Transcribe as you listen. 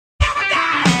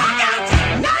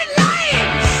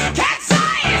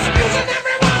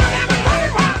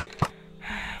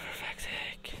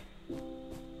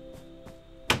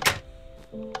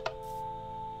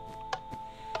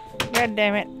God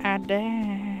damn it, I did.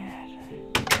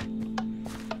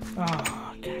 Oh,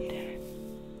 god damn it.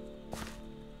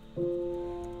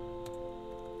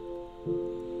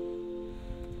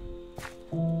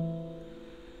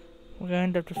 We're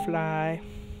going to have to fly.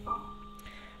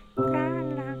 Fly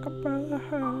like a bird.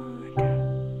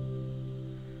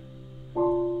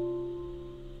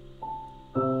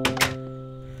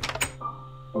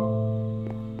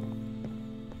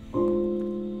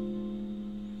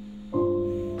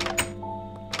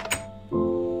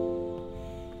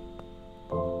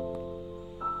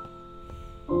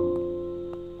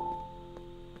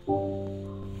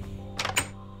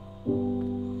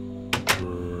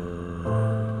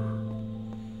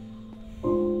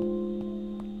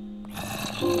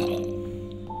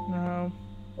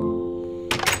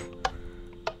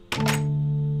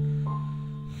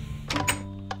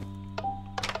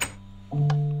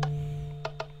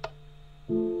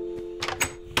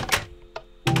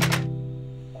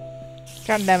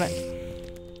 God damn it.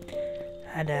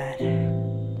 I died.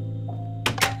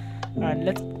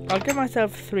 Alright, I'll give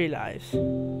myself 3 lives.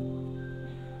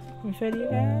 You fair to you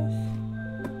guys?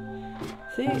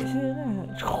 See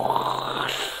that?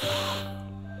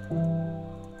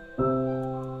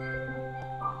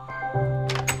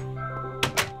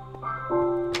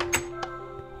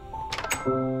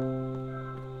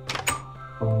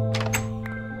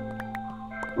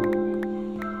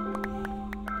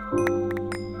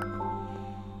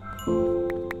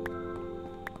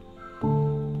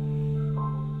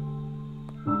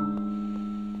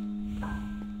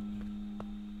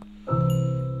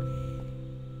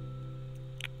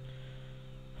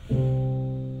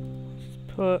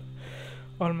 Put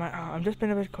all my. Oh, I'm just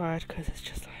being a bit quiet because it's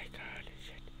just like, holy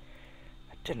shit.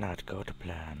 I did not go to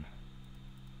plan.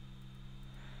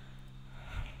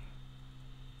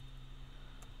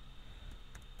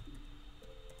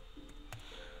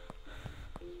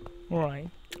 Right.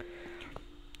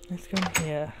 Let's go in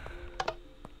here.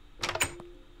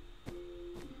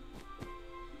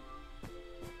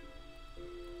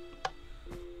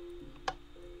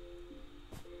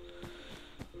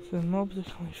 So the mobs are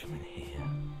coming from in here.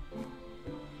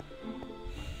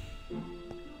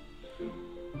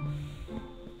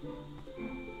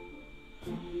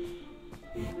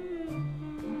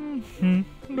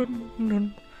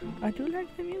 I do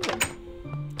like the music.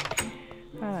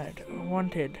 Alright,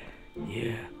 wanted.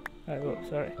 Yeah. Oh,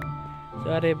 sorry.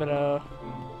 Sorry, bro.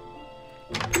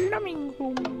 Plumbing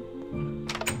room.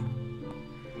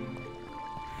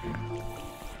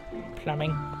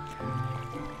 Plumbing.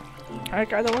 Alright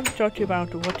guys, I want to talk to you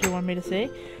about what you want me to say.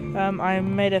 I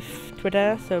made a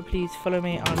Twitter, so please follow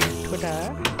me on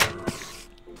Twitter.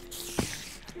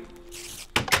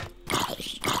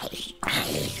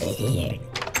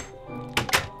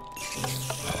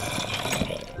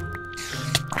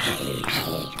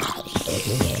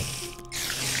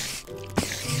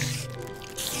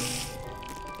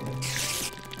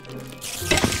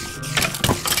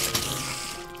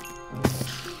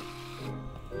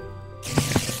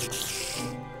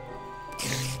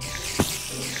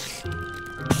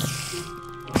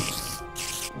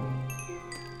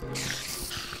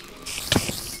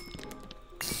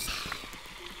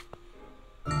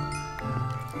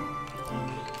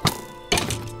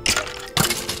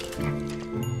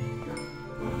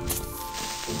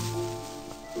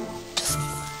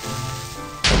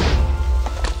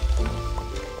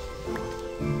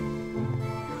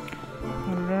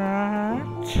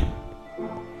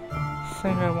 I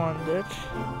think I want it.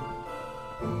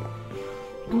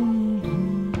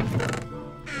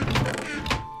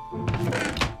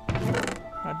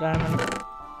 A diamond.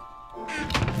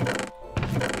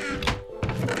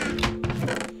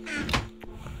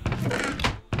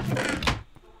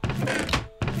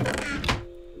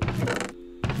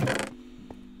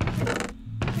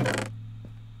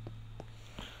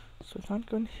 So I can't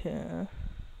go in here.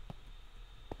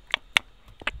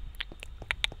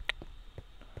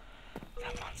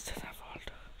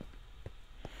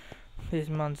 These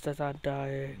monsters are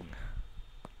dying,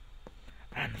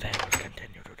 and they will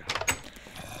continue to die.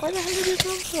 Where the hell did you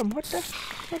come from? What the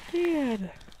fuck weird?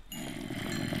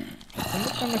 I'm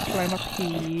just gonna climb up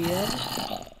here,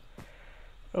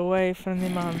 away from the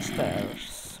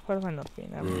monsters. Where have I not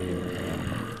been?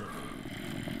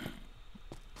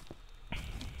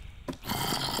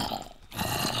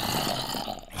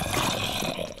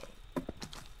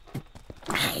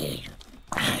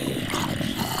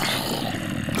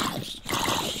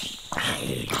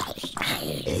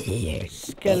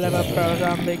 Skill of a pro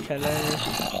zombie killer.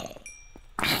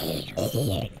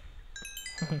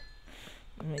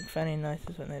 Make funny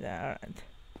noises when they die. Alright.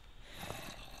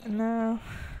 Now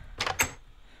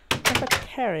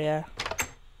cafeteria.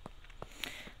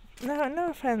 No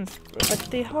offense, but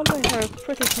the hallways are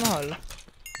pretty small.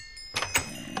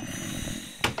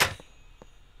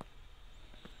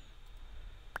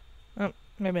 Oh,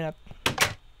 maybe not.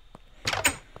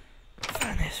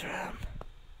 Funny's room.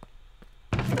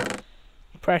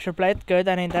 Pressure plate, good,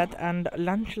 I need that. And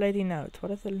lunch lady note.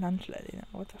 What is the lunch lady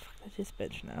note? What the fuck is this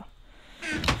bitch now?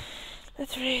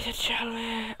 Let's read it, shall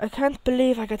we? I can't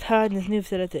believe I got hurt in this new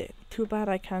facility. Too bad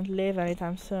I can't leave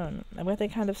anytime soon. I'm getting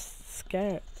kind of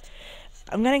scared.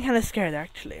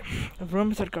 Actually.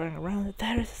 Rumors are going around that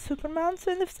there is a super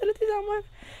monster in the facility somewhere.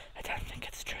 I don't think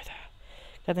it's true though.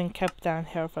 Getting kept down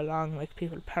here for long makes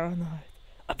people paranoid.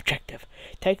 Objective.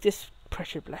 Take this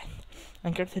pressure plate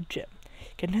and go to the gym.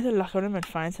 Get into the locker room and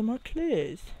find some more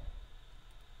clues.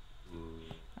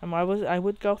 I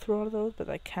would go through all of those, but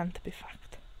I can't be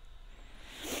fucked.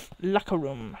 Locker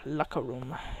room.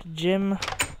 Gym.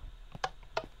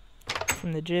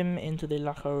 From the gym into the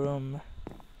locker room.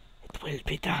 It will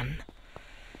be done.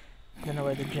 I don't know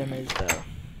where the gym is though.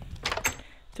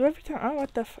 So every time, oh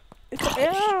what the f...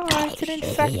 It's an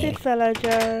infected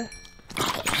villager.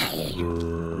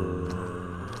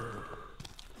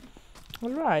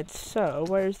 Alright, so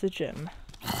where's the gym?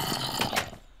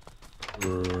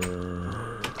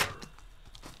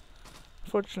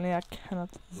 Fortunately, I cannot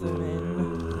zoom in.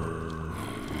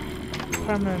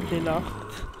 Permanently locked.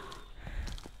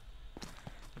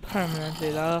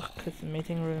 It's a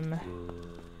meeting room.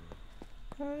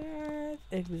 Alright,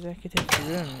 executive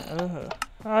room.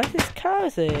 Oh, this is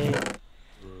cozy.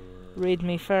 Read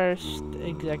me first,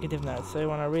 executive notes. So you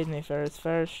wanna read me first,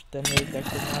 then read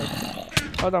executive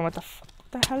notes. Hold on, what the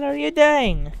hell are you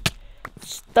doing?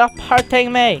 Stop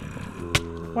hurting me!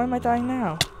 Why am I dying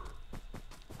now?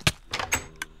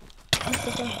 What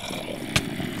the fuck?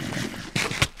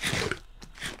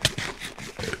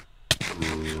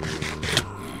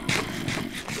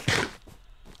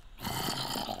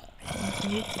 I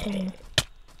need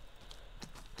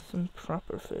some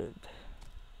proper food.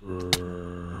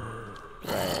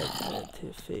 Bread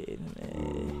to feed me.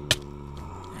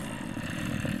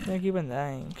 I keep on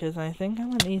dying, because I think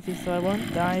I'm on easy, so I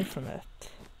won't die from it.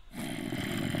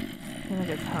 I'm gonna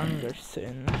get hunger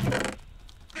soon.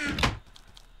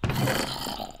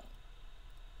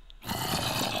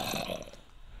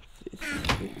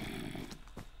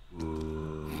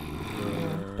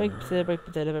 Big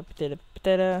potato.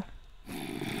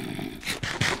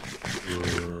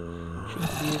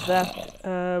 Shouldn't use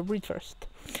that. Read first.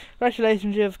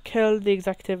 Congratulations, you have killed the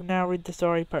executive. Now read the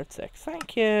story, part 6.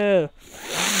 Thank you.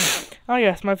 Oh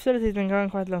yes, my facility's been going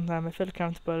quite a long time. I feel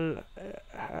comfortable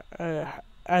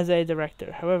as a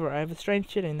director. However, I have a strange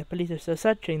feeling the police are still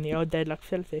searching the old Deadlock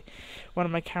facility. One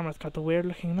of my cameras caught the weird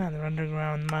looking man wandering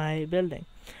around my building.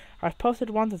 I've posted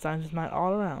wanted signs with mine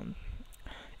all around.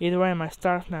 Either way, my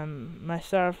staff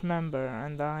member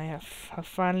and I have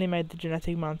finally made the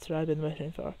genetic monster I've been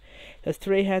waiting for. There's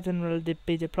 3 heads and will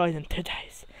be deployed in 2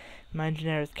 days. My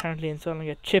engineer is currently installing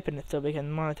a chip in it so we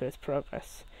can monitor its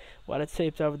progress while it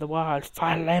sweeps over the wild.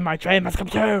 Finally, my dream has come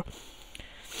true!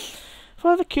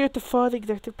 For the cure to follow the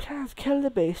executive plans, kill the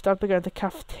beast, start begin at the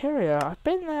cafeteria. I've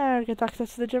been there, get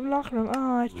access to the gym locker room.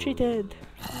 Oh, I cheated.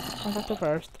 I got the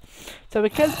first. So we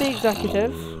killed the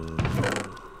executive.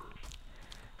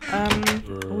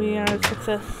 We are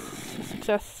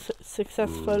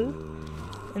successful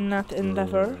in that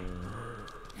endeavor.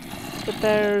 But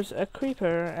there's a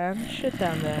creeper and shit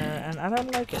down there, and I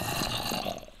don't like it.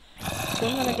 So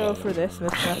I'm gonna go for this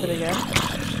method again.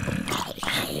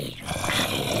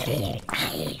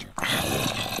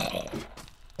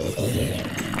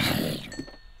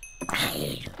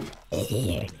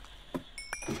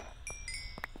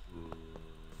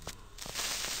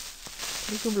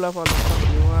 You can blow up all the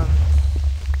stuff you want.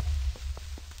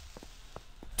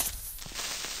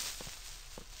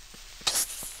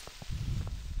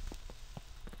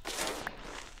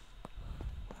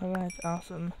 Alright,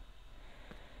 awesome.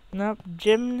 Nope,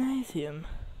 gymnasium.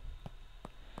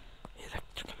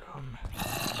 Electrical room.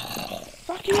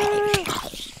 Fuck you!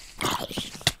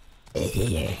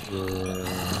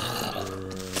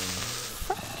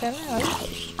 Fucking hell.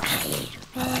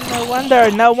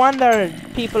 No wonder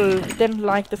people didn't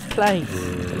like this place.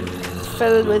 It's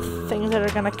filled with things that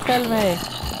are gonna kill me.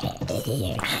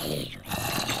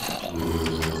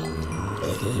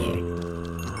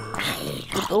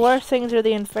 The worst things are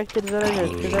the infected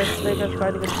villagers, because they got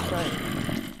quite a good strength.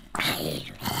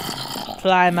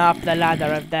 Climb up the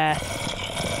ladder of death.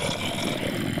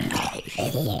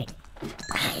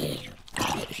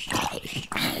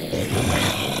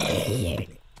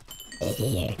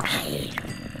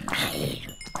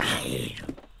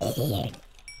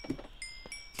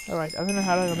 Alright, I don't know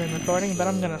how long I've been recording, but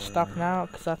I'm gonna stop now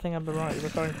because I think I've been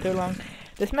recording too long.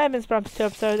 This may have been sponsored 2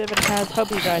 episodes. If it has,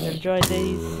 hope you guys enjoyed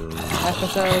these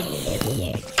episodes.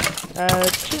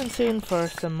 Tune soon for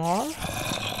some more.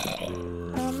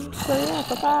 So yeah,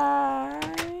 bye bye.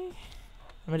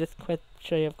 Let me just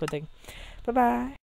show you a quick thing. Bye bye.